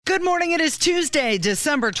Good morning. It is Tuesday,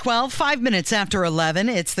 December 12th, 5 minutes after 11.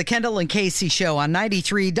 It's the Kendall and Casey Show on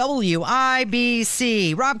 93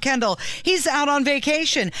 WIBC. Rob Kendall, he's out on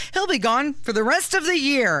vacation. He'll be gone for the rest of the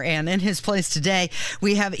year. And in his place today,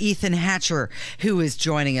 we have Ethan Hatcher, who is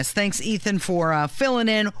joining us. Thanks, Ethan, for filling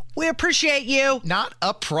in. We appreciate you. Not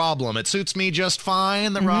a problem. It suits me just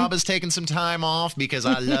fine that Rob has taken some time off because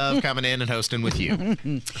I love coming in and hosting with you.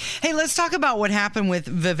 Hey, let's talk about what happened with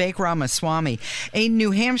Vivek Ramaswamy. A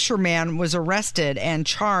New Hampshire man was arrested and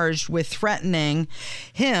charged with threatening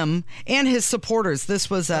him and his supporters. This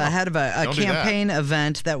was ahead of a campaign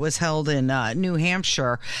event that was held in New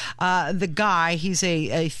Hampshire. The guy, he's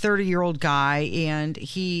a 30-year-old guy, and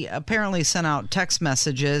he apparently sent out text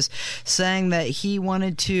messages saying that he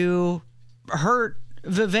wanted to hurt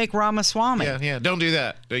Vivek Ramaswamy. Yeah, don't do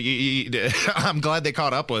that. I'm glad they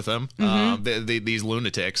caught up with him. These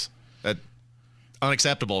lunatics.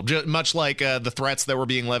 Unacceptable. Much like the threats that were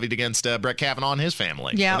being levied against Brett Kavanaugh and his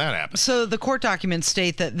family. Yeah, when that happened. So the court documents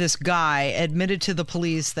state that this guy admitted to the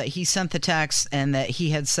police that he sent the text and that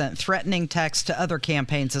he had sent threatening texts to other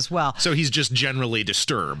campaigns as well. So he's just generally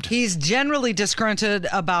disturbed. He's generally disgruntled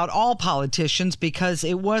about all politicians because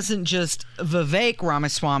it wasn't just Vivek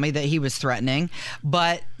Ramaswamy that he was threatening,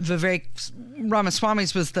 but Vivek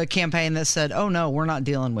Ramaswamy's was the campaign that said, oh no, we're not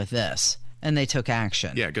dealing with this. And they took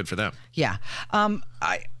action. Yeah, good for them. Yeah.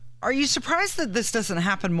 Are you surprised that this doesn't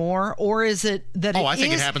happen more, or is it that I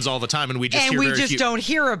think it happens all the time, and we just don't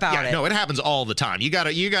hear about it? No, it happens all the time. You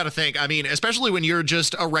gotta think. I mean, especially when you're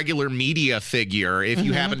just a regular media figure. If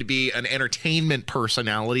you happen to be an entertainment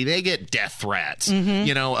personality, they get death threats.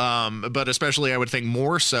 You know, but especially I would think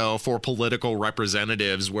more so for political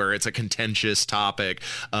representatives, where it's a contentious topic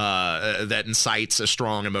that incites a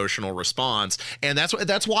strong emotional response, and that's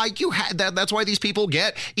why that's why these people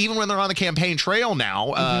get, even when they're on the campaign trail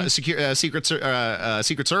now. Secret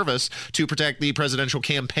Service to protect the presidential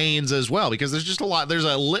campaigns as well, because there's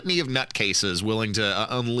a litany of nutcases willing to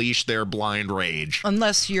unleash their blind rage.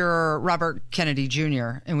 Unless you're Robert Kennedy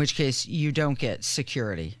Jr., in which case you don't get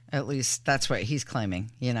security. At least that's what he's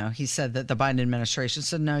claiming. You know, he said that the Biden administration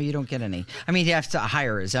said, no, you don't get any. I mean, he has to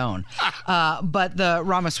hire his own. But the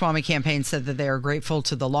Ramaswamy campaign said that they are grateful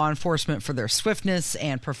to the law enforcement for their swiftness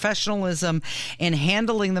and professionalism in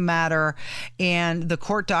handling the matter. And the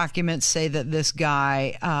court documents say that this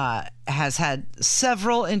guy has had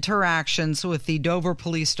several interactions with the Dover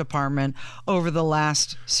Police Department over the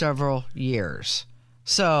last several years.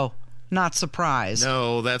 So, not surprised.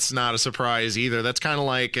 No, that's not a surprise either. That's kind of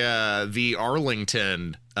like the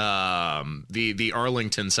Arlington the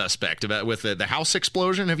Arlington suspect with the house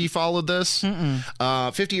explosion. Have you followed this?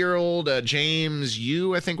 50-year-old James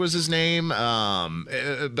Yu, I think was his name.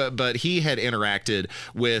 But he had interacted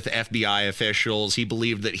with FBI officials. He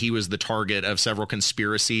believed that he was the target of several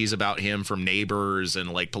conspiracies about him from neighbors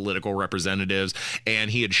and like political representatives.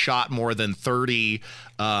 And he had shot more than 30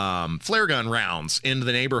 flare gun rounds into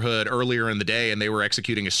the neighborhood earlier in the day, and they were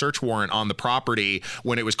executing a search warrant on the property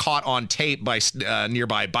when it was caught on tape by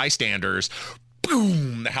nearby bystanders.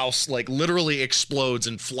 Boom! The house like literally explodes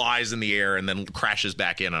and flies in the air and then crashes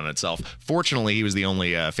back in on itself. Fortunately, he was the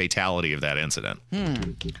only fatality of that incident.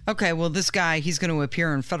 Okay, well, this guy, he's going to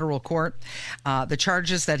appear in federal court. The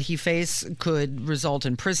charges that he faces could result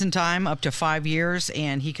in prison time up to 5 years,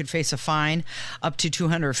 and he could face a fine up to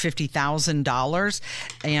 $250,000.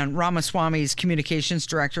 And Ramaswamy's communications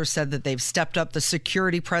director said that they've stepped up the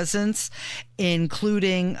security presence,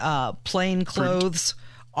 including plainclothes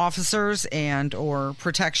officers and or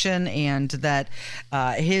protection, and that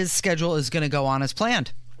his schedule is going to go on as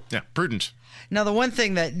planned. Yeah, prudent. Now, the one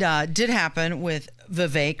thing that did happen with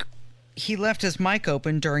Vivek, he left his mic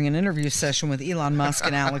open during an interview session with Elon Musk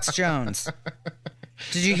and Alex Jones.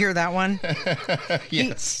 Did you hear that one?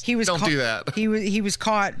 Yes. He was Don't do that. He was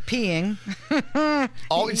caught peeing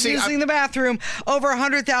using the bathroom. Over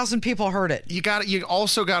 100,000 people heard it. You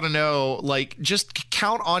also got to know, like, just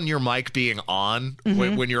count on your mic being on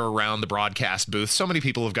when you're around the broadcast booth. So many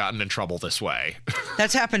people have gotten in trouble this way.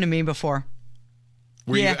 That's happened to me before.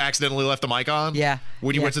 Where you accidentally left the mic on? Yeah.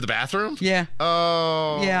 When you went to the bathroom? Yeah.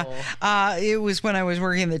 Oh. Yeah. It was when I was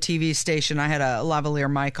working at the TV station. I had a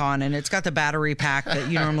lavalier mic on, and it's got the battery pack that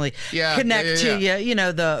you normally connect to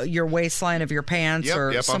your waistline of your pants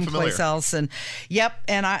or someplace else. And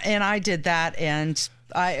I did that, and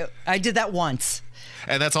I did that once.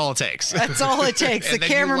 And that's all it takes. That's all it takes. The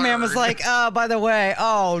cameraman was like, oh, by the way,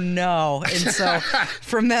 oh, no. And so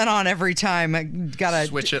from then on, every time, I got to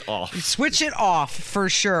switch it off. Switch it off for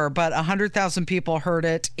sure. But 100,000 people heard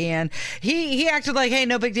it. And he acted like, hey,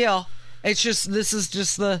 no big deal. It's just, this is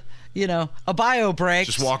just the a bio break.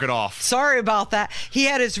 Just walk it off. Sorry about that. He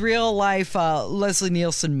had his real life Leslie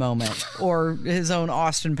Nielsen moment, or his own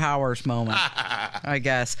Austin Powers moment, I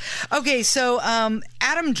guess. Okay, so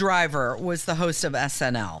Adam Driver was the host of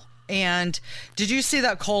SNL. And did you see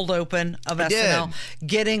that cold open of SNL?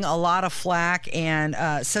 Getting a lot of flack, and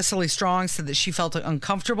Cecily Strong said that she felt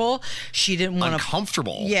uncomfortable. She didn't want to.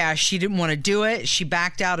 Uncomfortable? Yeah, she didn't want to do it. She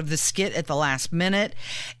backed out of the skit at the last minute.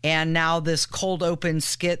 And now this cold open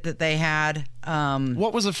skit that they had.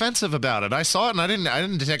 What was offensive about it? I saw it and I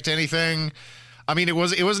didn't detect anything. I mean, it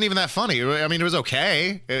wasn't even that funny. I mean, it was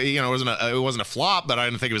okay. It wasn't a flop, but I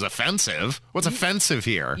didn't think it was offensive. What's offensive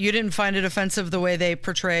here? You didn't find it offensive the way they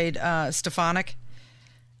portrayed Stefanik?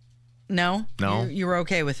 No? You were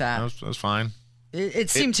okay with that? That was fine. It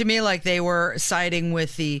seemed to me like they were siding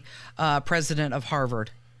with the president of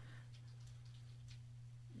Harvard.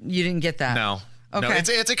 You didn't get that? No. Okay. No,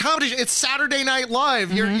 it's a comedy. It's Saturday Night Live.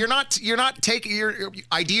 Mm-hmm.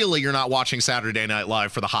 Ideally you're not watching Saturday Night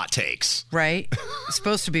Live for the hot takes. Right. It's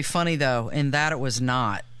supposed to be funny though, and that it was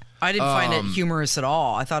not. I didn't find it humorous at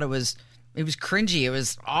all. I thought it was cringy. It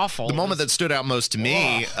was awful. The moment that stood out most to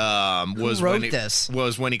me was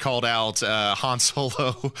when he called out Han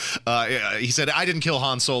Solo. He said, "I didn't kill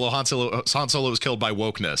Han Solo. Han Solo was killed by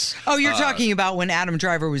wokeness." Oh, you're talking about when Adam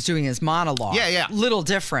Driver was doing his monologue. Yeah. Little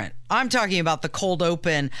different. I'm talking about the cold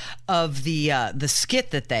open of the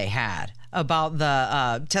skit that they had about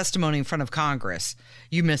the testimony in front of Congress.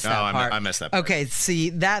 You missed that part. I missed that part. Okay, see,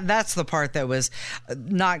 that's the part that was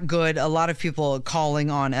not good. A lot of people calling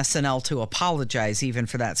on SNL to apologize even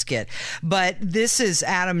for that skit. But this is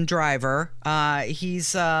Adam Driver.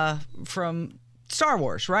 He's from Star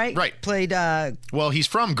Wars, right? Right. Played. Well, he's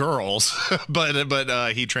from Girls, but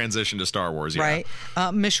he transitioned to Star Wars. Yeah. Right.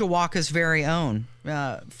 Mishawaka's very own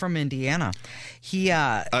from Indiana. He.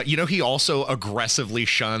 He also aggressively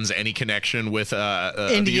shuns any connection with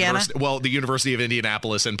Indiana. The University of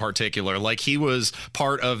Indianapolis in particular. Like, he was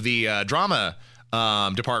part of the drama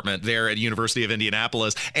department there at University of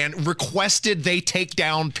Indianapolis, and requested they take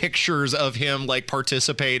down pictures of him like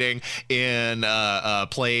participating in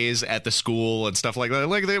plays at the school and stuff like that.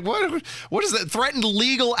 Like, what is that? Threatened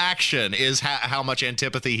legal action is how much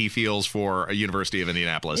antipathy he feels for a University of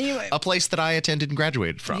Indianapolis, a place that I attended and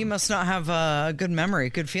graduated from. He must not have a good memory,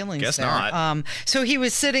 good feelings. Guess there. not. So he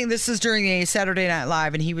was sitting. This is during a Saturday Night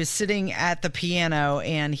Live, and he was sitting at the piano,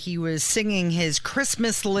 and he was singing his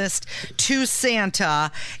Christmas list to Santa.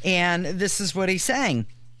 And this is what he sang.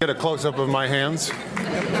 Get a close-up of my hands.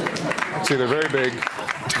 See, they're very big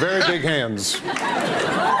hands. Dude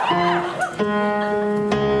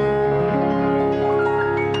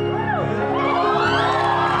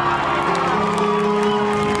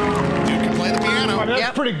can play the piano.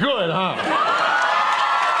 That's pretty good, huh?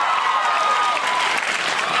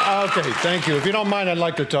 Okay, thank you. If you don't mind, I'd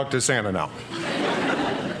like to talk to Santa now.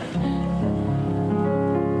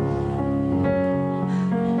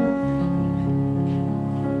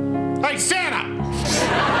 Hey, Santa!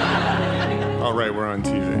 All right, we're on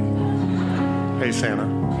TV. Hey, Santa.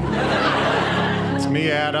 It's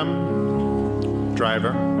me, Adam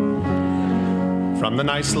Driver, from the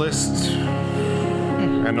nice list,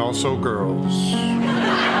 and also Girls.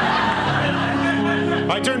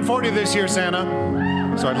 I turned 40 this year, Santa,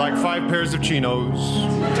 so I'd like 5 pairs of chinos.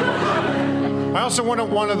 I also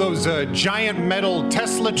wanted one of those giant metal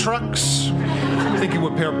Tesla trucks. I think it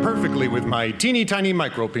would pair perfectly with my teeny tiny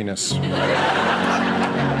micro penis. Oh,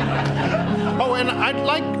 and I'd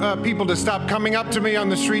like people to stop coming up to me on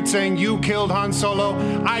the street saying, "You killed Han Solo."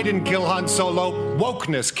 I didn't kill Han Solo.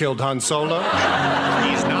 Wokeness killed Han Solo.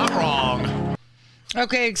 He's not wrong.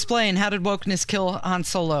 Okay, explain. How did wokeness kill Han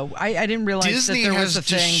Solo? I didn't realize Disney that there was a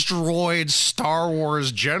thing. has destroyed Star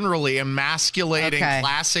Wars generally, emasculating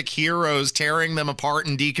classic heroes, tearing them apart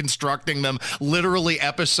and deconstructing them literally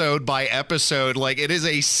episode by episode. Like, it is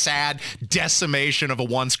a sad decimation of a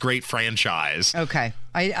once great franchise. Okay.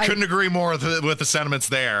 I couldn't agree more with the sentiments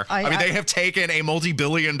there. I mean, they have taken a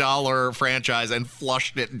multi-billion-dollar franchise and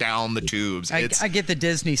flushed it down the tubes. I get the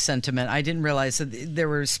Disney sentiment. I didn't realize that there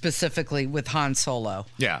were specifically with Han Solo.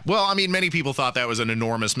 Yeah. Well, I mean, many people thought that was an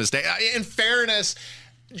enormous mistake. In fairness,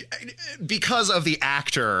 because of the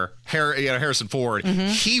actor Harrison Ford,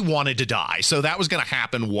 he wanted to die, so that was going to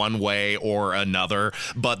happen one way or another.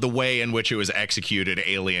 But the way in which it was executed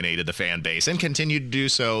alienated the fan base, and continued to do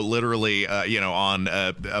so literally, on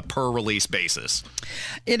a per-release basis.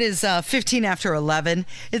 It is 15 after 11.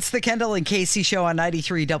 It's the Kendall and Casey show on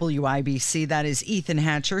 93 WIBC. That is Ethan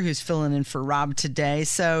Hatcher, who's filling in for Rob today.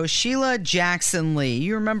 So Sheila Jackson Lee,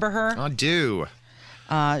 you remember her? I do.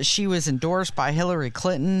 She was endorsed by Hillary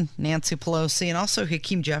Clinton, Nancy Pelosi, and also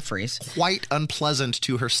Hakeem Jeffries. Quite unpleasant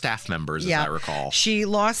to her staff members, as I recall. She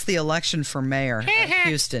lost the election for mayor of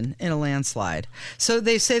Houston in a landslide. So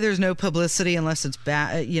they say there's no publicity unless it's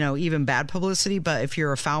bad, even bad publicity. But if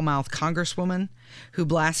you're a foul-mouthed congresswoman who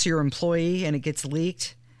blasts your employee and it gets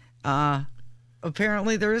leaked,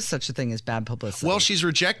 apparently there is such a thing as bad publicity. Well, she's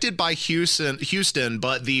rejected by Houston,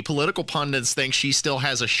 but the political pundits think she still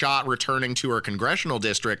has a shot returning to her congressional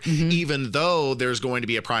district, even though there's going to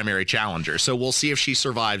be a primary challenger. So we'll see if she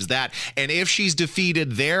survives that. And if she's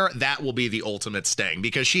defeated there, that will be the ultimate sting,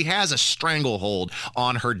 because she has a stranglehold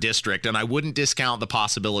on her district. And I wouldn't discount the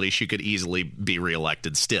possibility she could easily be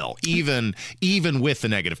reelected still, even with the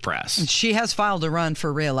negative press. She has filed a run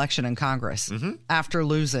for reelection in Congress after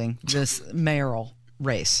losing this mayoral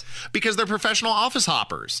race. Because they're professional office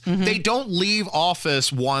hoppers. They don't leave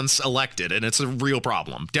office once elected, and it's a real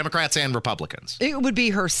problem. Democrats and Republicans. It would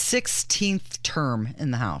be her 16th term in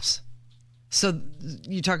the House. So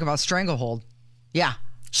you talk about stranglehold. Yeah.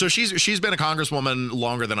 So she's been a congresswoman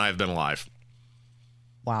longer than I've been alive.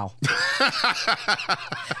 Wow.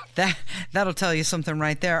 That'll tell you something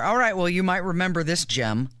right there. All right, well, you might remember this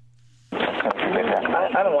gem.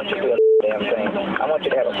 I don't want you to do a damn thing. I want you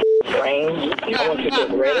to have a brain. I want you to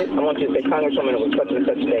have read it. I want you to say, Congresswoman, it was such and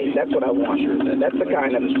such date. That's what I want. That's the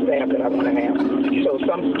kind of stamp that I want to have. So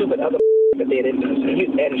some stupid other that did it,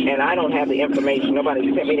 and I don't have the information.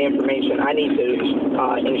 Nobody sent me the information. I need to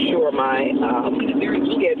ensure my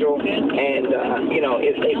schedule. And,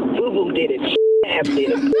 if Boo-Boo did it, Ass did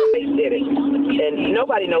it, they did it. And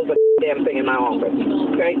nobody knows a damn thing in my office.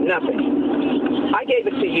 Okay? Nothing. I gave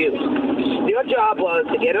it to you. Your job was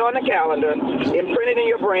to get it on the calendar, imprint it in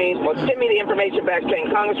your brain, or send me the information back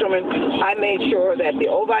saying, Congresswoman, I made sure that the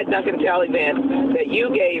Ovi Duncan-Tell event that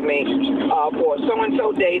you gave me for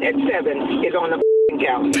so-and-so date at 7 is on the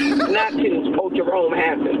calendar, not to, Jerome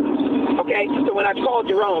has it. Okay? So when I called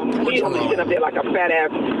Jerome, he was sitting up there like a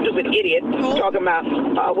fat-ass, stupid idiot talking about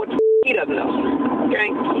what he doesn't know.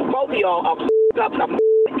 Okay? Both of y'all are up the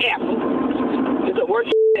F. It's the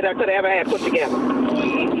worst that I could have ever had put together.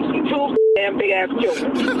 Two damn big-ass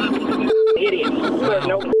children. Idiots. For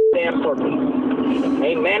no damn purpose.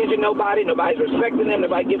 Ain't managing nobody. Nobody's respecting them.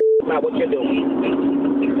 Nobody gives a about what you're doing.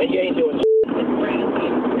 And you ain't doing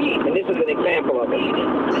And this is an example of it.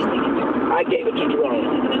 I gave it to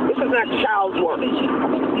Jerome. This is not child's work.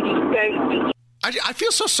 Okay? I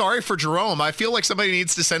feel so sorry for Jerome. I feel like somebody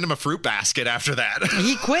needs to send him a fruit basket after that.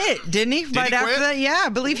 He quit, didn't he? Right after that? Yeah, I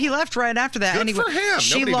believe he left right after that. Good for him.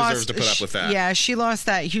 Nobody deserves to put up with that. Yeah, she lost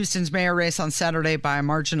that Houston's mayor race on Saturday by a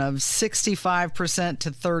margin of 65% to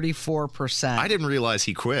 34%. I didn't realize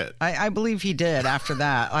he quit. I believe he did after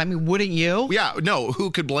that. I mean, wouldn't you? Yeah, no, who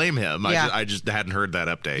could blame him? Yeah. I just hadn't heard that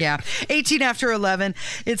update. Yeah, 18 after 11.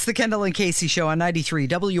 It's the Kendall and Casey Show on 93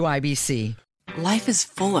 WIBC. Life is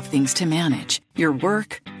full of things to manage. Your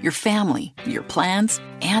work, your family, your plans,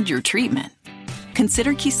 and your treatment.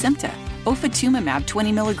 Consider Kesimpta, ofatumumab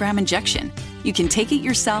 20 milligram injection. You can take it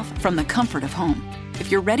yourself from the comfort of home. If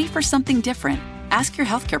you're ready for something different, ask your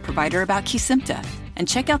healthcare provider about Kesimpta and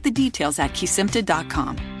check out the details at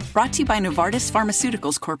kesimpta.com. Brought to you by Novartis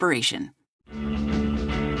Pharmaceuticals Corporation.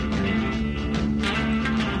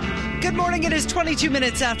 Good morning. It is 22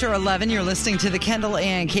 minutes after 11. You're listening to the Kendall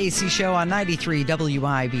and Casey Show on 93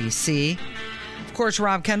 WIBC. Of course,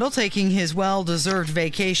 Rob Kendall taking his well-deserved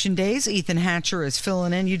vacation days. Ethan Hatcher is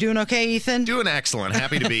filling in. You doing okay, Ethan? Doing excellent.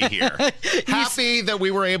 Happy to be here. Happy that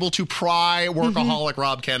we were able to pry workaholic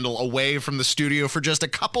Rob Kendall away from the studio for just a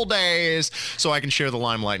couple days so I can share the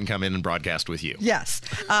limelight and come in and broadcast with you. Yes.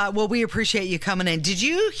 Well, we appreciate you coming in. Did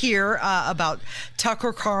you hear about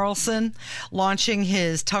Tucker Carlson launching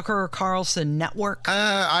his Tucker Carlson network?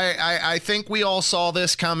 I think we all saw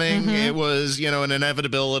this coming. It was, an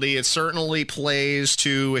inevitability. It certainly plays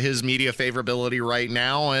to his media favorability right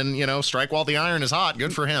now, and strike while the iron is hot.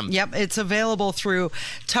 Good for him. Yep, it's available through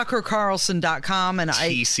tuckercarlson.com and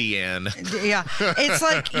TCN. Yeah, it's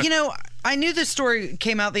like I knew this story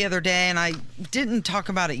came out the other day, and I didn't talk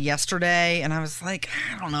about it yesterday, and I was like,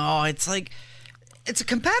 I don't know. It's like it's a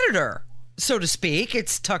competitor, so to speak.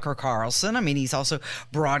 It's Tucker Carlson. I mean, he's also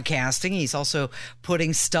broadcasting. He's also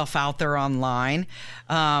putting stuff out there online.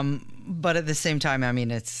 But at the same time, I mean,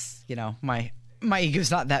 it's my ego's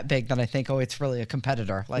not that big that I think, it's really a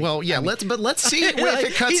competitor. Let's see if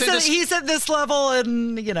it cuts into. He's at this level,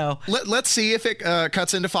 and Let's see if it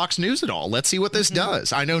cuts into Fox News at all. Let's see what this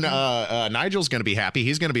does. I know Nigel's going to be happy.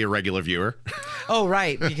 He's going to be a regular viewer. Oh,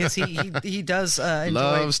 right, because he does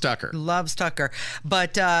loves Tucker. Loves Tucker.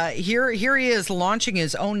 But here he is launching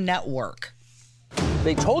his own network.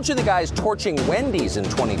 They told you the guys torching Wendy's in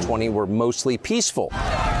 2020 were mostly peaceful.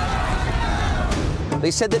 They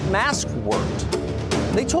said that masks worked.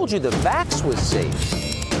 They told you the vax was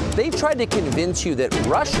safe. They've tried to convince you that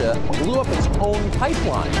Russia blew up its own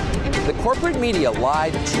pipeline. The corporate media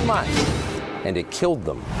lied too much, and it killed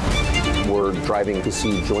them. We're driving to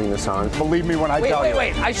see join us on. Believe me when I tell you.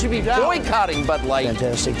 Wait. I should be boycotting Bud Light.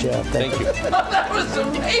 Fantastic job. Thank you. That was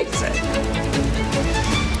amazing.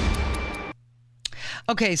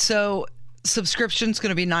 Okay, so subscription's going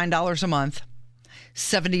to be $9 a month,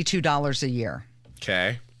 $72 a year.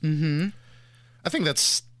 Okay. Mm-hmm. I think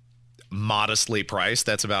that's modestly priced.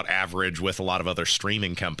 That's about average with a lot of other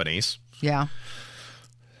streaming companies. Yeah.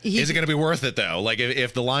 Is it going to be worth it, though? Like,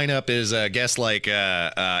 if the lineup is guests like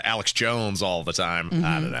Alex Jones all the time,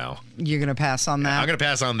 I don't know. You're going to pass on that? I'm going to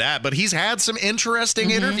pass on that. But he's had some interesting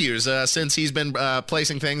interviews since he's been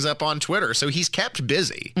placing things up on Twitter. So he's kept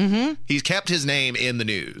busy. He's kept his name in the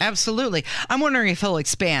news. Absolutely. I'm wondering if he'll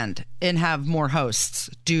expand and have more hosts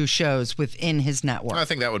do shows within his network. I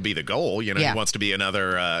think that would be the goal. You know, he wants to be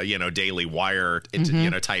another, Daily Wire,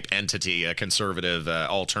 type entity, a conservative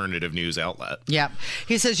alternative news outlet. Yeah.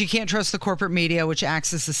 He says you can't trust the corporate media, which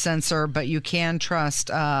acts as a censor, but you can trust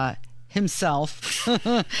himself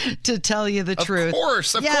to tell you the truth. Of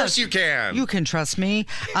course you can. You can trust me.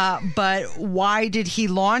 But why did he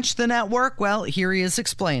launch the network? Well, here he is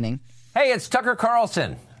explaining. Hey, it's Tucker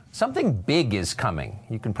Carlson. Something big is coming.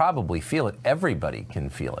 You can probably feel it. Everybody can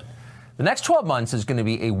feel it. The next 12 months is going to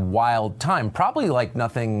be a wild time, probably like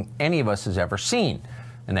nothing any of us has ever seen.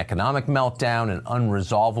 An economic meltdown, an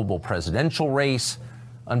unresolvable presidential race,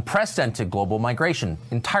 unprecedented global migration,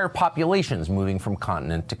 entire populations moving from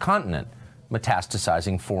continent to continent,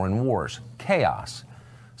 metastasizing foreign wars, chaos.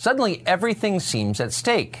 Suddenly, everything seems at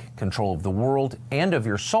stake, control of the world and of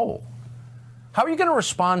your soul. How are you going to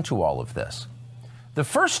respond to all of this? The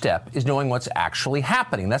first step is knowing what's actually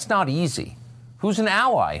happening. That's not easy. Who's an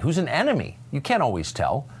ally? Who's an enemy? You can't always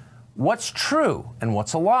tell. What's true and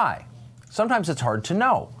what's a lie? Sometimes it's hard to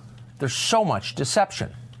know. There's so much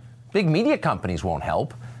deception. Big media companies won't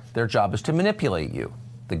help. Their job is to manipulate you.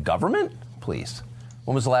 The government? Please.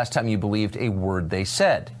 When was the last time you believed a word they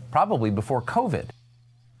said? Probably before COVID.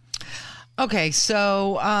 Okay,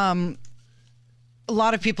 so a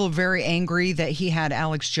lot of people are very angry that he had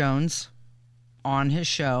Alex Jones on his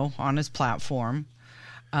show, on his platform.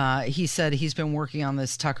 He said he's been working on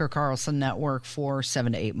this Tucker Carlson network for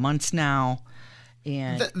 7 to 8 months now.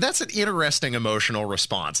 And that's an interesting emotional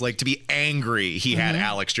response. Like, to be angry he had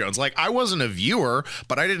Alex Jones. Like, I wasn't a viewer,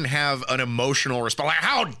 but I didn't have an emotional response. Like,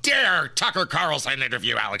 how dare Tucker Carlson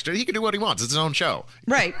interview Alex Jones? He can do what he wants. It's his own show.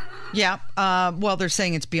 Right. Yeah. Well, they're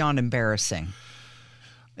saying it's beyond embarrassing.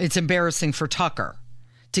 It's embarrassing for Tucker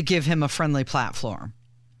to give him a friendly platform.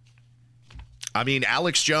 I mean,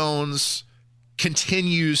 Alex Jones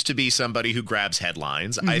continues to be somebody who grabs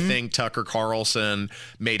headlines. I think Tucker Carlson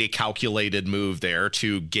made a calculated move there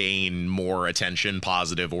to gain more attention,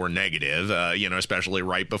 positive or negative, especially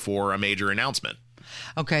right before a major announcement.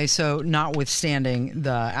 Okay, so notwithstanding the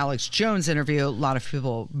Alex Jones interview, a lot of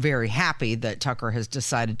people very happy that Tucker has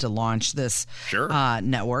decided to launch this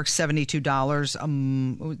network.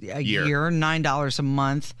 $72 a year, $9 a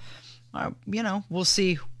month. We'll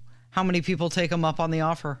see how many people take him up on the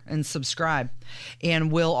offer and subscribe. And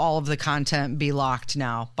will all of the content be locked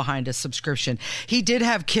now behind a subscription? He did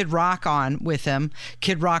have Kid Rock on with him.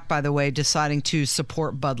 Kid Rock, by the way, deciding to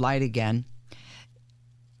support Bud Light again.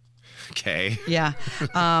 Okay. Yeah.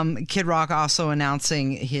 Kid Rock also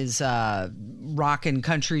announcing his rock and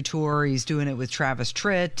country tour. He's doing it with Travis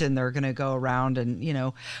Tritt, and they're going to go around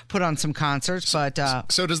and, put on some concerts. But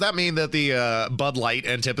so does that mean that the Bud Light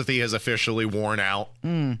antipathy has officially worn out?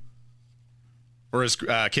 Or is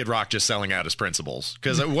Kid Rock just selling out his principles?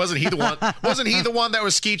 Because wasn't he the one? Wasn't he the one that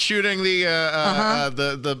was skeet shooting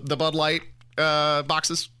the Bud Light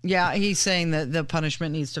boxes? Yeah, he's saying that the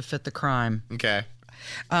punishment needs to fit the crime. Okay.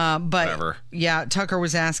 But whatever. Yeah, Tucker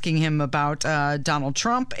was asking him about Donald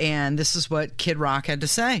Trump, and this is what Kid Rock had to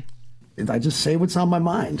say. I just say what's on my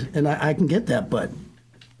mind, and I can get that, but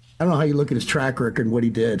I don't know how you look at his track record and what he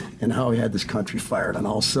did and how he had this country fired on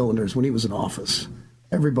all cylinders when he was in office.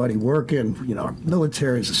 Everybody working, our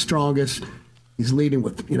military is the strongest. He's leading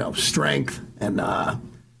with, strength and our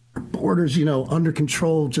borders, under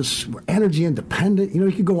control, just energy independent.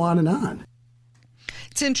 You could go on and on.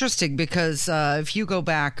 It's interesting because if you go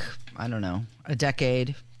back, I don't know, a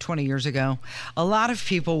decade, 20 years ago, a lot of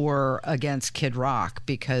people were against Kid Rock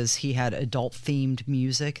because he had adult-themed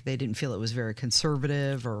music. They didn't feel it was very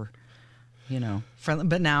conservative or, friendly.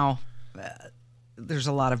 But now there's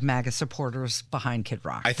a lot of MAGA supporters behind Kid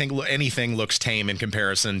Rock. I think anything looks tame in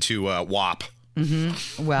comparison to WAP.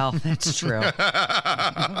 Mm-hmm. Well, that's true.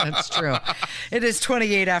 That's true. It is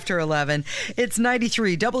 28 after 11. It's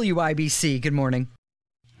 93 WIBC. Good morning.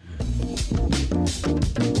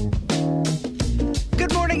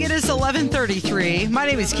 Good morning. It is 11:33. My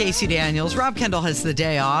name is Casey Daniels. Rob Kendall has the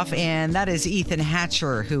day off, and that is Ethan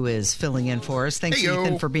Hatcher who is filling in for us. Thanks,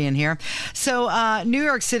 Ethan, for being here. So, New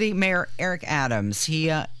York City Mayor Eric Adams,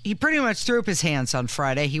 he pretty much threw up his hands on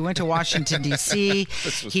Friday. He went to Washington, D.C.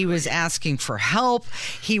 He was asking for help.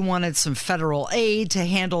 He wanted some federal aid to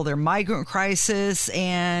handle their migrant crisis,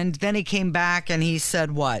 and then he came back and he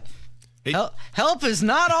said what? Help is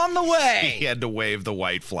not on the way. He had to wave the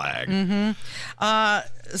white flag. Mm-hmm.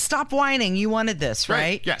 Stop whining. You wanted this,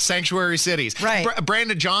 right? Yeah, sanctuary cities. Right.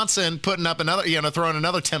 Brandon Johnson putting up another, throwing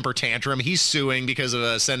another temper tantrum. He's suing because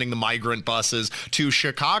of sending the migrant buses to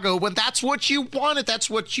Chicago. When that's what you wanted, that's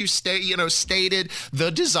what you stated the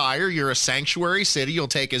desire. You're a sanctuary city. You'll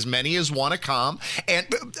take as many as want to come, and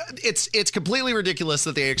it's completely ridiculous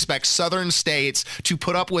that they expect southern states to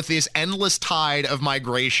put up with this endless tide of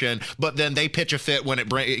migration, but then they pitch a fit when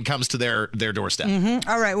it comes to their doorstep. Mm-hmm.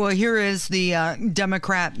 All right. Well, here is the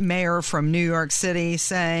Democrat mayor from New York City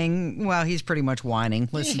saying, well, he's pretty much whining.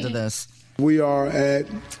 Listen to this. We are at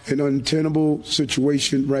an untenable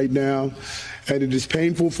situation right now, and it is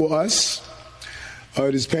painful for us.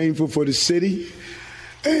 It is painful for the city,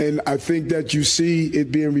 and I think that you see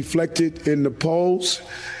it being reflected in the polls.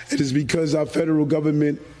 It is because our federal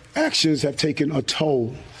government actions have taken a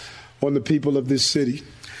toll on the people of this city.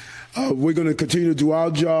 We're going to continue to do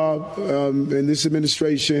our job in this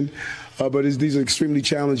administration, but these are extremely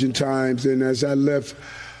challenging times. And as I left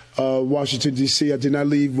Washington, D.C., I did not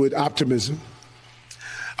leave with optimism.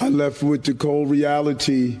 I left with the cold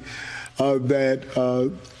reality that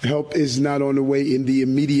help is not on the way in the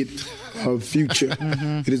immediate future.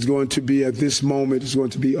 Mm-hmm. It is going to be, at this moment, it's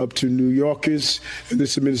going to be up to New Yorkers and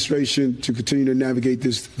this administration to continue to navigate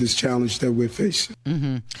this challenge that we're facing.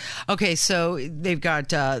 Mm-hmm. Okay, so they've got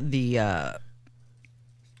the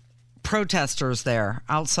protesters there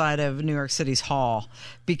outside of New York City's hall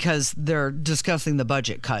because they're discussing the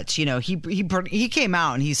budget cuts. You know, he came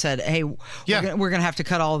out and he said, hey, we're going to have to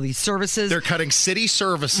cut all of these services. They're cutting city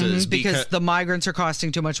services because the migrants are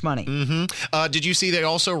costing too much money. Mm-hmm. Did you see they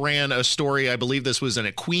also ran a story, I believe this was in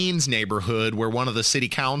a Queens neighborhood, where one of the city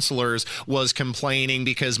councilors was complaining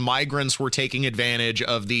because migrants were taking advantage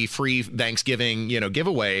of the free Thanksgiving,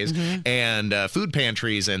 giveaways and food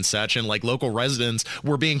pantries and such, and like local residents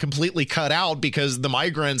were being completely cut out because the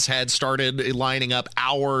migrants had started lining up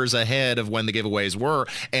hours ahead of when the giveaways were,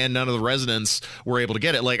 and none of the residents were able to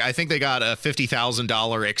get it. Like, I think they got a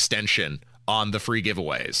 $50,000 extension on the free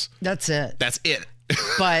giveaways. That's it.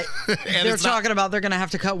 But they're talking about they're going to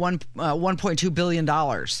have to cut $1.2 billion.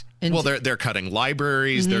 Well, they're cutting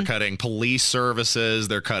libraries, they're cutting police services,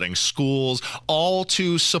 they're cutting schools, all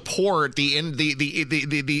to support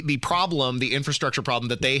the problem, the infrastructure problem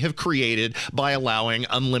that they have created by allowing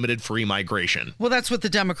unlimited free migration. Well, that's what the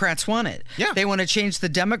Democrats wanted. Yeah. They want to change the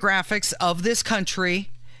demographics of this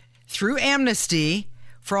country through amnesty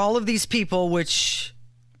for all of these people, which...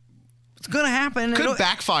 it's going to happen. Could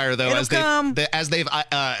backfire, though, as they've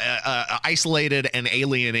isolated and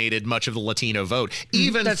alienated much of the Latino vote,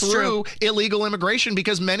 even through illegal immigration,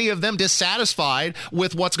 because many of them dissatisfied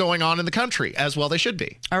with what's going on in the country, as well they should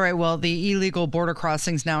be. All right, well, the illegal border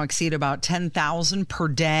crossings now exceed about 10,000 per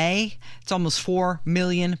day. It's almost 4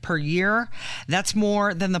 million per year. That's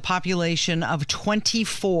more than the population of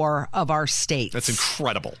 24 of our states. That's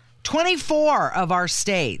incredible. 24 of our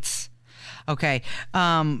states. Okay,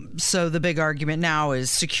 so the big argument now is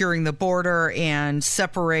securing the border and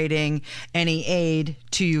separating any aid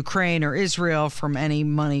to Ukraine or Israel from any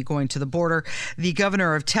money going to the border. The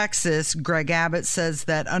governor of Texas, Greg Abbott, says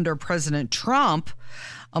that under President Trump,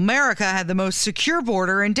 America had the most secure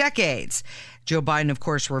border in decades. Joe Biden, of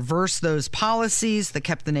course, reversed those policies that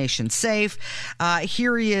kept the nation safe.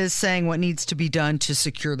 Here he is saying what needs to be done to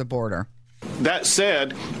secure the border. That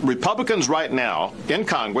said, Republicans right now in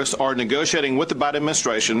Congress are negotiating with the Biden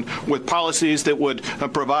administration with policies that would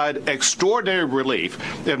provide extraordinary relief,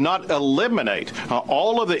 if not eliminate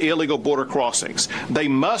all of the illegal border crossings. They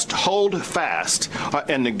must hold fast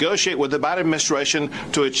and negotiate with the Biden administration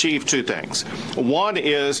to achieve two things. One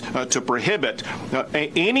is to prohibit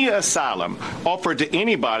any asylum offered to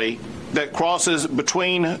anybody that crosses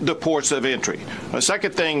between the ports of entry. The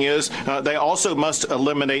second thing is they also must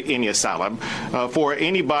eliminate any asylum for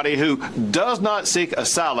anybody who does not seek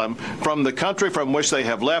asylum from the country from which they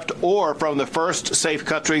have left or from the first safe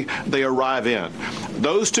country they arrive in.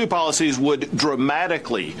 Those two policies would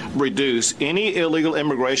dramatically reduce any illegal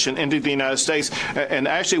immigration into the United States and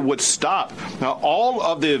actually would stop all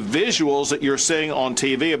of the visuals that you're seeing on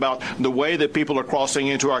TV about the way that people are crossing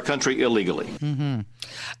into our country illegally. Mm-hmm.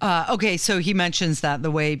 Okay, so he mentions that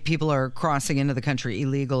the way people are crossing into the country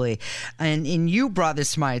illegally. And you brought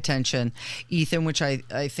this to my attention, Ethan, which I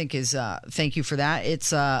think is, thank you for that.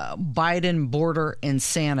 It's Biden border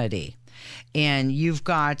insanity. And you've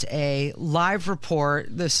got a live report.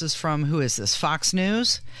 This is from, who is this? Fox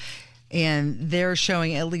News. And they're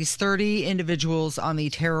showing at least 30 individuals on the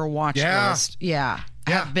terror watch list.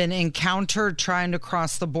 Have been encountered trying to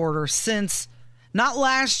cross the border since, not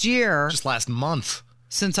last year. Just last month.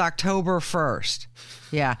 Since October 1st.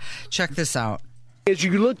 Yeah. Check this out. As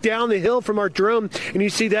you look down the hill from our drone and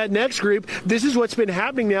you see that next group, this is what's been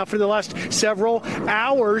happening now for the last several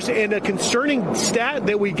hours. And a concerning stat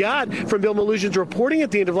that we got from Bill Malusian's reporting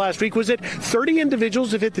at the end of last week was that 30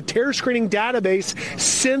 individuals have hit the terror screening database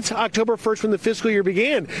since October 1st when the fiscal year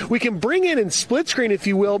began. We can bring in split screen, if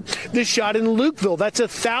you will, this shot in Lukeville. That's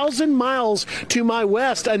 1,000 miles to my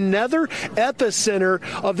west, another epicenter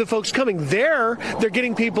of the folks coming there. They're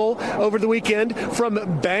getting people over the weekend from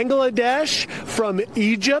Bangladesh, from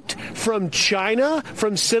Egypt, from China,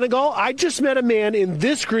 from Senegal. I just met a man in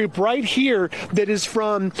this group right here that is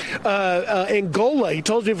from Angola. He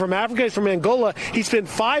told me from Africa. He's from Angola. He spent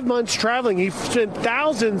 5 months traveling. He spent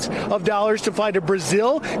thousands of dollars to fly to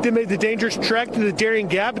Brazil. Then made the dangerous trek to the Darien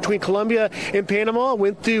Gap between Colombia and Panama.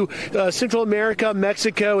 Went through Central America,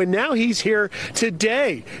 Mexico, and now he's here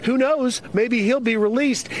today. Who knows? Maybe he'll be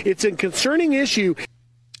released. It's a concerning issue.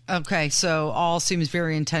 Okay, so all seems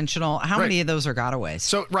very intentional. How many of those are gotaways?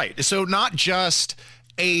 So not just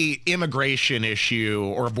a immigration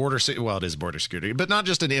issue or a border, well, it is border security, but not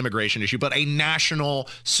just an immigration issue, but a national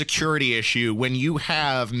security issue when you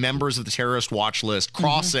have members of the terrorist watch list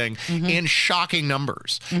crossing in shocking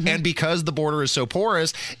numbers. And because the border is so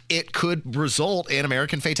porous, it could result in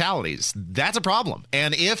American fatalities. That's a problem.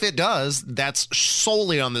 And if it does, that's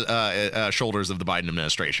solely on the shoulders of the Biden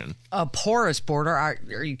administration. A porous border? Are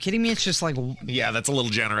you kidding me? It's just like... Yeah, that's a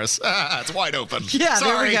little generous. It's wide open. Yeah,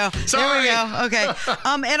 Sorry. There we go. Sorry. There we go. Okay.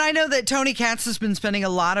 And I know that Tony Katz has been spending a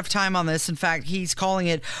lot of time on this. In fact, he's calling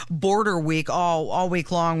it Border Week all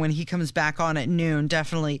week long when he comes back on at noon.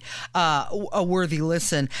 Definitely a worthy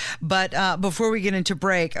listen. But before we get into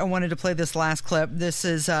break, I wanted to play this last clip. This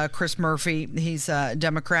is Chris Murphy. He's a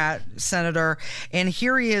Democrat senator. And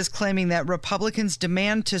here he is claiming that Republicans'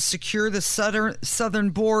 demand to secure the southern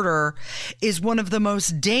border is one of the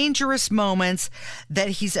most dangerous moments that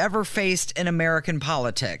he's ever faced in American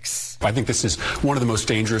politics. I think this is one of the most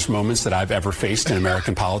dangerous moments that I've ever faced in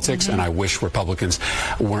American politics, and I wish Republicans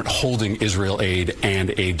weren't holding Israel aid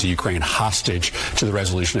and aid to Ukraine hostage to the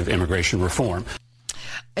resolution of immigration reform.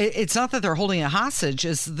 It's not that they're holding it hostage;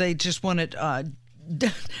 is they just want it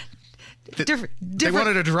different. They want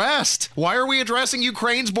it addressed. Why are we addressing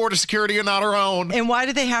Ukraine's border security and not our own? And why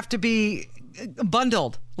do they have to be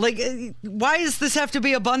bundled? Like, why does this have to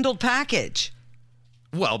be a bundled package?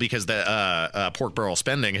 Well, because the pork barrel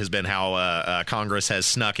spending has been how Congress has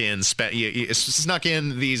snuck in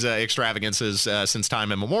these extravagances since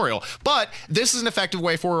time immemorial. But this is an effective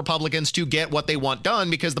way for Republicans to get what they want done,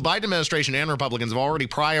 because the Biden administration and Republicans have already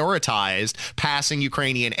prioritized passing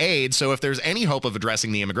Ukrainian aid. So if there's any hope of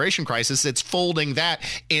addressing the immigration crisis, it's folding that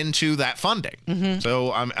into that funding.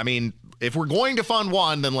 So, I mean, if we're going to fund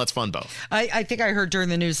one, then let's fund both. I think I heard during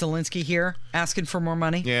the news Zelensky here asking for more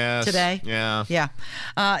money today. Yeah.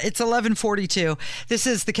 It's 11:42. This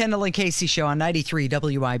is the Kendall and Casey Show on 93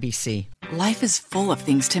 WIBC. Life is full of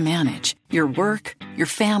things to manage. Your work, your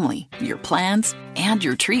family, your plans, and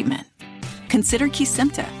your treatment. Consider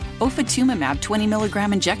Kesimpta, ofatumumab 20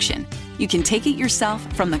 milligram injection. You can take it yourself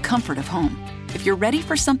from the comfort of home. If you're ready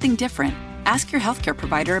for something different, ask your healthcare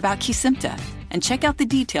provider about Kesimpta and check out the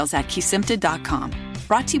details at Kesimpta.com.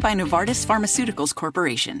 Brought to you by Novartis Pharmaceuticals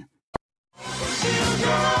Corporation.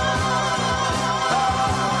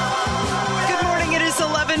 Good morning. It is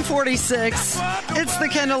 11:46. It's the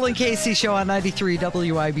Kendall and Casey Show on 93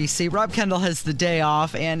 WIBC. Rob Kendall has the day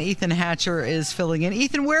off, and Ethan Hatcher is filling in.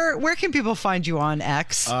 Ethan, where can people find you on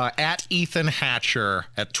X? At Ethan Hatcher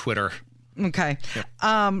at Twitter. Okay.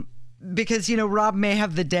 Yep. Because, Rob may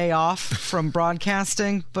have the day off from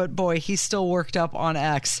broadcasting, but boy, he's still worked up on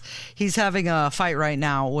X. He's having a fight right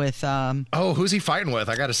now with... who's he fighting with?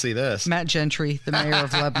 I got to see this. Matt Gentry, the mayor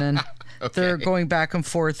of Lebanon. They're going back and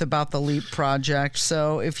forth about the LEAP project.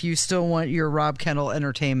 So if you still want your Rob Kendall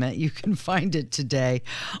entertainment, you can find it today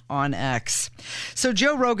on X. So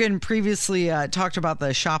Joe Rogan previously talked about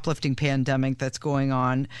the shoplifting pandemic that's going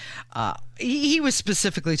on. He was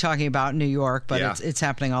specifically talking about New York, but it's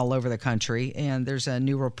happening all over the country. And there's a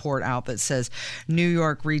new report out that says New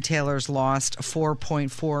York retailers lost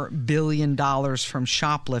 $4.4 billion from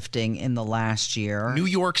shoplifting in the last year. New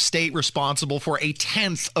York State responsible for a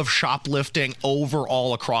tenth of shoplifting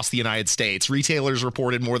overall across the United States. Retailers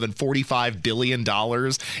reported more than $45 billion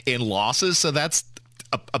in losses. So that's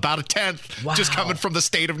about a tenth just coming from the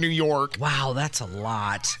state of New York. Wow, that's a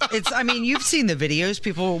lot. I mean, you've seen the videos.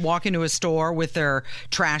 People walk into a store with their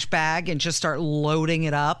trash bag and just start loading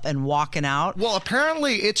it up and walking out. Well,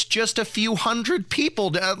 apparently it's just a few hundred people.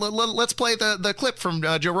 Let's play the clip from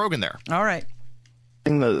Joe Rogan there. All right.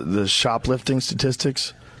 The shoplifting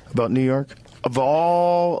statistics about New York. Of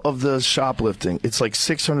all of the shoplifting, it's like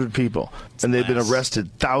 600 people, and they've been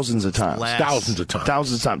arrested thousands of times. Thousands of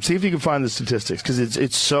times. See if you can find the statistics, because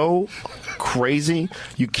it's so crazy.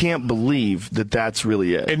 You can't believe that that's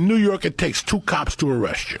really it. In New York, it takes 2 cops to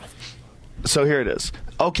arrest you. So here it is.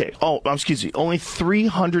 Okay. Excuse me. Only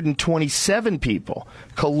 327 people.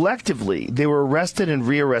 Collectively, they were arrested and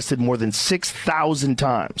rearrested more than 6,000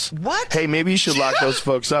 times. What? Hey, maybe you should lock those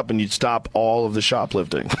folks up and you'd stop all of the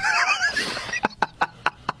shoplifting.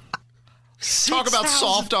 Talk about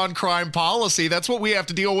soft on crime policy. That's what we have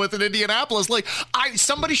to deal with in Indianapolis. Like,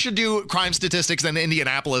 somebody should do crime statistics in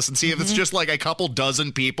Indianapolis and see if it's just like a couple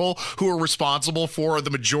dozen people who are responsible for the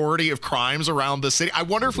majority of crimes around the city. I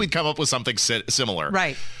wonder if we'd come up with something similar.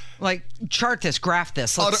 Right. Like, chart this, graph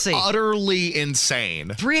this. Let's see. Utterly insane.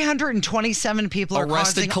 327 people are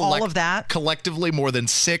causing all of that. Collectively more than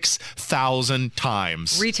 6,000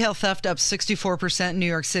 times. Retail theft up 64% in New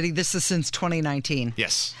York City. This is since 2019.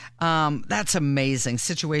 Yes. That's amazing.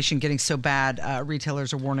 Situation getting so bad,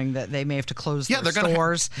 retailers are warning that they may have to close their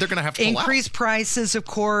stores. They're going to have to increase prices, of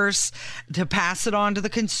course, to pass it on to the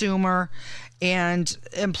consumer. And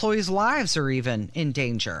employees' lives are even in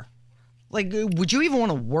danger. Like, would you even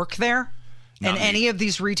want to work there? In any of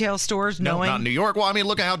these retail stores? No, not in New York. Well, I mean,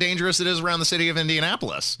 look at how dangerous it is around the city of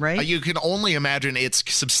Indianapolis. Right. You can only imagine it's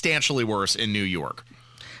substantially worse in New York.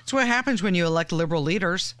 It's what happens when you elect liberal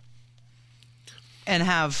leaders and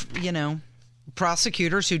have,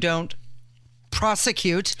 prosecutors who don't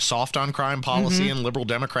prosecute. Soft on crime policy and liberal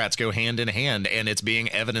Democrats go hand in hand, and it's being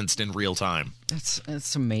evidenced in real time.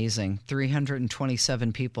 It's amazing.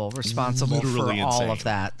 327 people responsible Literally for all insane. of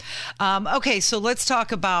that. Okay, so let's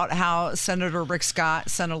talk about how Senator Rick Scott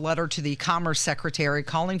sent a letter to the Commerce Secretary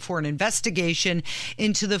calling for an investigation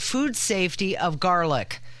into the food safety of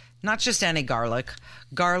garlic. Not just any garlic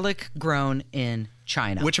grown in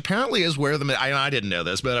China. Which apparently is where I didn't know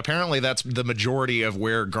this, but apparently that's the majority of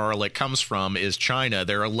where garlic comes from is China.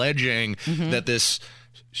 They're alleging that this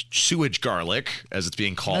sewage garlic, as it's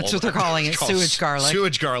being called. That's what they're calling it, sewage garlic.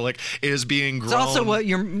 Sewage garlic is being grown. It's also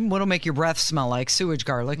what'll make your breath smell like, sewage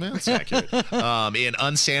garlic. That's accurate. In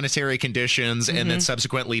unsanitary conditions and then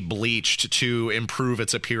subsequently bleached to improve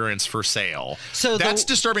its appearance for sale. So that's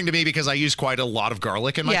disturbing to me because I use quite a lot of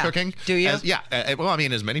garlic in my cooking. Do you? Well, I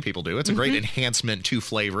mean, as many people do. It's a great enhancement to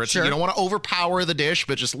flavor. You don't want to overpower the dish,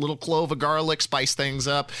 but just a little clove of garlic, spice things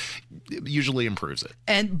up, usually improves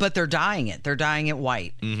it. But they're dyeing it. They're dyeing it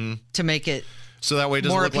white. To make it so that way it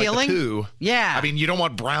doesn't more look appealing. Like the poo. Yeah. I mean, you don't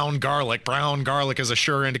want brown garlic. Brown garlic is a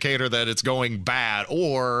sure indicator that it's going bad,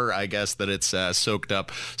 or I guess that it's soaked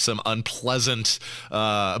up some unpleasant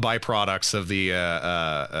byproducts of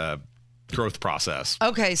the growth process.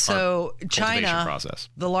 Okay, so China, process.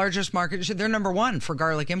 The largest market, they're number 1 for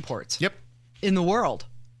garlic imports. Yep. In the world.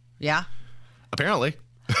 Yeah. Apparently.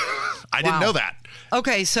 I didn't know that.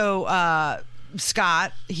 Okay, so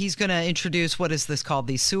Scott, he's going to introduce, what is this called?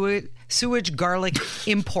 The Sewage Garlic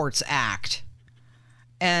Imports Act.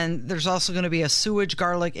 And there's also going to be a sewage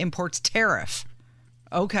garlic imports tariff.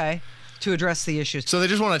 Okay. To address the issues. So they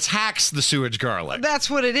just want to tax the sewage garlic. That's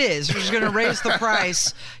what it is. We're just going to raise the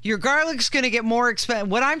price. Your garlic's going to get more expensive.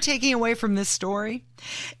 What I'm taking away from this story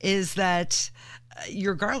is that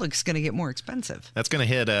your garlic's going to get more expensive. That's going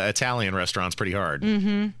to hit Italian restaurants pretty hard.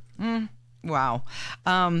 Wow.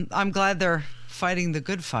 I'm glad they're fighting the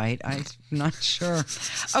good fight. I'm not sure.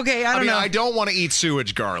 Okay, I don't know. I don't want to eat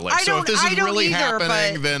sewage garlic. So if this is really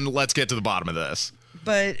happening, then let's get to the bottom of this.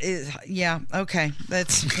 But okay,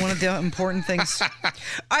 that's one of the important things.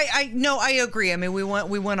 I agree. I mean, we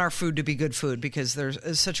want our food to be good food because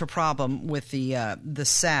there's such a problem with the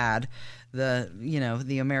SAD,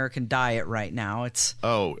 the American diet right now. It's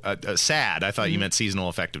sad. I thought you meant seasonal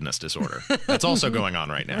effectiveness disorder. That's also going on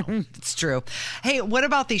right now. It's true. Hey, what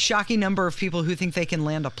about the shocking number of people who think they can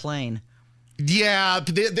land a plane? Yeah,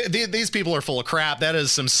 these people are full of crap. That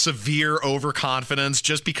is some severe overconfidence.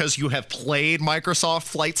 Just because you have played Microsoft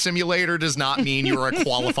Flight Simulator does not mean you're a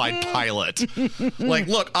qualified pilot. Like,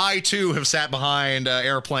 look, I too have sat behind an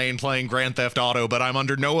airplane playing Grand Theft Auto, but I'm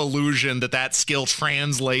under no illusion that skill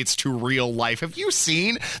translates to real life. Have you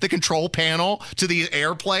seen the control panel to these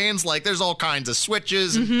airplanes? Like, there's all kinds of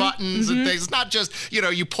switches and buttons and things. It's not just,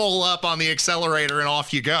 you pull up on the accelerator and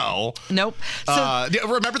off you go. Nope.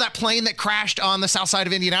 Remember that plane that crashed on the south side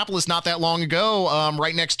of Indianapolis not that long ago,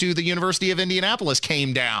 right next to the University of Indianapolis,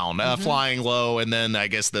 came down flying low, and then I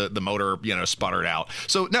guess the motor sputtered out.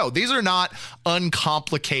 So no, these are not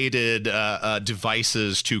uncomplicated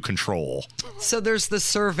devices to control. So there's the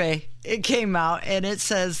survey. It came out, and it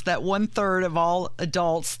says that 1/3 of all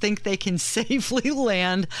adults think they can safely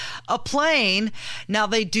land a plane. Now,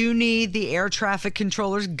 they do need the air traffic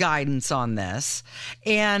controller's guidance on this.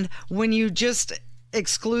 And when you just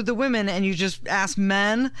exclude the women and you just ask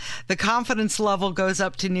men, the confidence level goes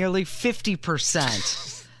up to nearly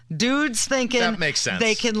 50%. Dudes thinking that makes sense.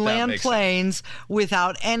 They can land planes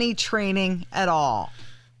without any training at all.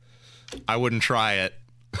 I wouldn't try it.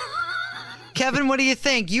 Kevin, what do you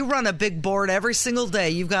think? You run a big board every single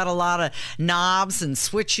day. You've got a lot of knobs and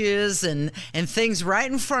switches and things right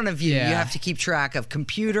in front of you. Yeah. You have to keep track of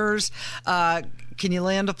computers. Can you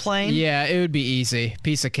land a plane? Yeah, it would be easy.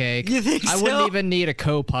 Piece of cake. You think I so? wouldn't even need a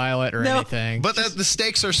co-pilot or anything. But the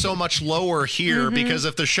stakes are so much lower here because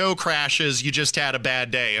if the show crashes, you just had a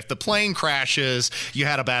bad day. If the plane crashes, you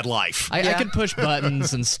had a bad life. I could push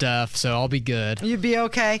buttons and stuff, so I'll be good. You'd be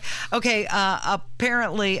okay. Okay,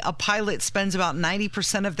 apparently a pilot spends about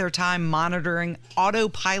 90% of their time monitoring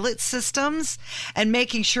autopilot systems and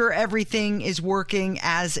making sure everything is working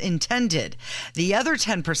as intended. The other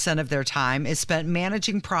 10% of their time is spent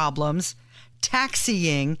managing problems,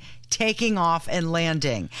 taxiing, taking off, and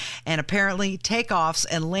landing. And apparently takeoffs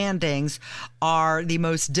and landings are the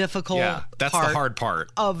most difficult that's the hard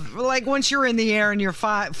part. Of, like, once you're in the air and you're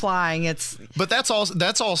flying, it's... But that's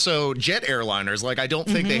also jet airliners. Like, I don't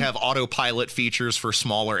think they have autopilot features for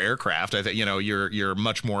smaller aircraft. I think, you're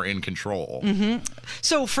much more in control.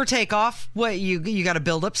 So for takeoff, what you got to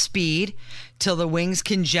build up speed till the wings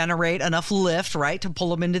can generate enough lift, right, to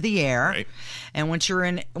pull them into the air. Right. And once you're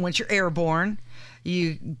airborne,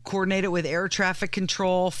 you coordinate it with air traffic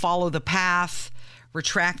control, follow the path,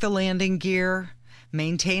 retract the landing gear,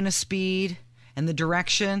 maintain a speed and the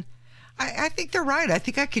direction. I think they're right. I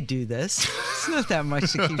think I could do this. It's not that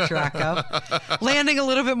much to keep track of. Landing a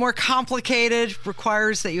little bit more complicated,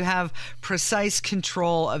 requires that you have precise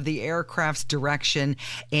control of the aircraft's direction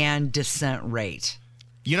and descent rate.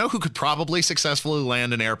 You know who could probably successfully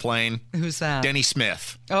land an airplane? Who's that? Denny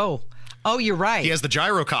Smith. Oh, you're right. He has the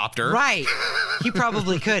gyrocopter. Right. He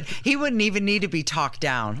probably could. He wouldn't even need to be talked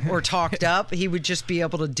down or talked up. He would just be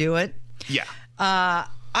able to do it. Yeah.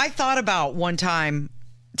 I thought about one time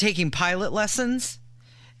taking pilot lessons.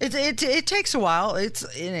 It takes a while.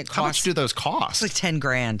 How much do those cost? It's like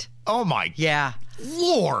 $10,000. Oh my. Yeah.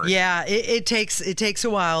 Lord. Yeah, it takes a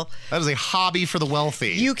while. That is a hobby for the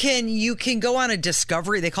wealthy. You can go on a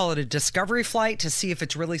discovery. They call it a discovery flight to see if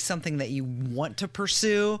it's really something that you want to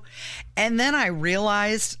pursue. And then I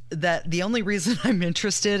realized that the only reason I'm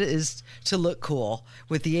interested is to look cool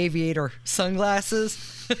with the aviator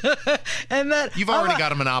sunglasses. And that you've already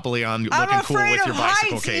got a monopoly on looking cool with your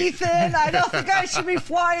bicycle heights, cape. Ethan. I don't think I should be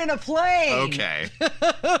flying a plane. Okay.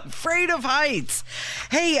 Afraid of heights.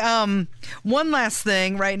 Hey, one last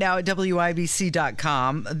thing right now at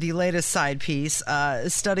WIBC.com, the latest side piece, a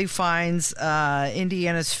study finds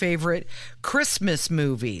Indiana's favorite Christmas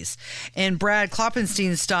movies. And Brad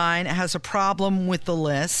Kloppenstein has a problem with the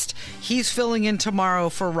list. He's filling in tomorrow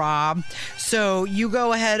for Rob. So you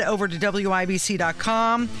go ahead over to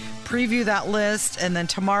WIBC.com, preview that list, and then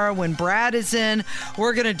tomorrow when Brad is in,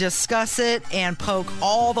 we're going to discuss it and poke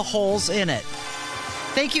all the holes in it.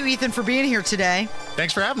 Thank you, Ethan, for being here today.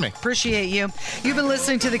 Thanks for having me. Appreciate you. You've been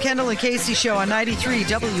listening to the Kendall and Casey Show on 93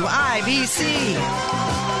 WIBC.